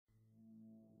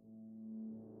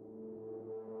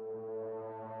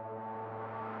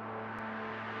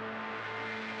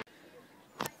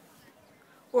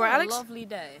alright, Alex? Lovely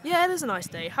day. Yeah, it is a nice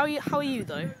day. How are you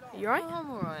though? Are you alright? Oh, I'm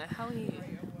alright. How are you?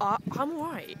 I'm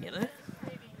alright, you know.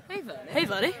 Hey, Verney. Hey,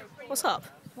 Verney. What's up?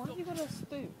 Why have you got a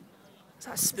spoon? Is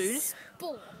that a spoon?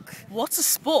 Spork. What's a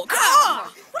spork?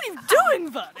 Ah! What are you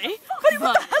doing, Verney? Verney,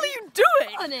 what the hell are you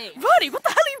doing? Verney. Verney, what the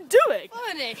hell are you doing?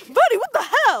 Verney. Verney, what the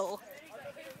hell?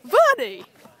 Verney.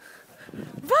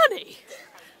 Verney.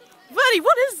 Verney,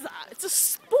 what is that? It's a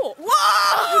spork.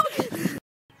 Whoa!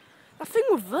 That thing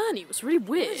with Verney was really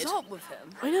weird. What's up with him?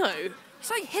 I know. It's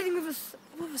like hitting with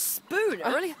a spoon. It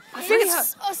really. I think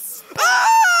it's a spoon.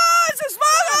 Ah! It's a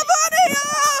spork! Verney!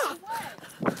 Ah!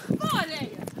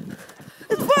 Verney.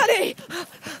 It's Verney!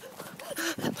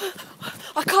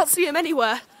 I can't see him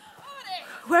anywhere.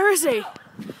 Where is he?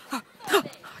 I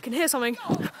can hear something.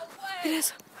 It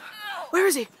is. Where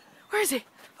is he? Where is he?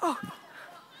 Oh.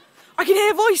 I can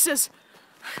hear voices.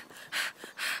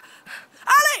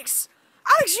 Alex!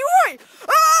 Alex, you alright?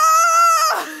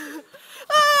 Ah!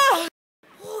 Ah!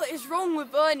 What is wrong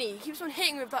with Verney? He keeps on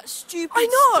hitting with that stupid I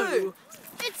know! spoon.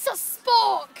 It's a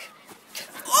spork!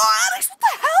 Oh, Alex, what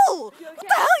the hell? What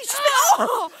the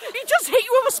hell? He just hit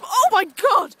you with a oh my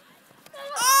god!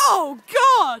 Oh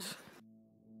god!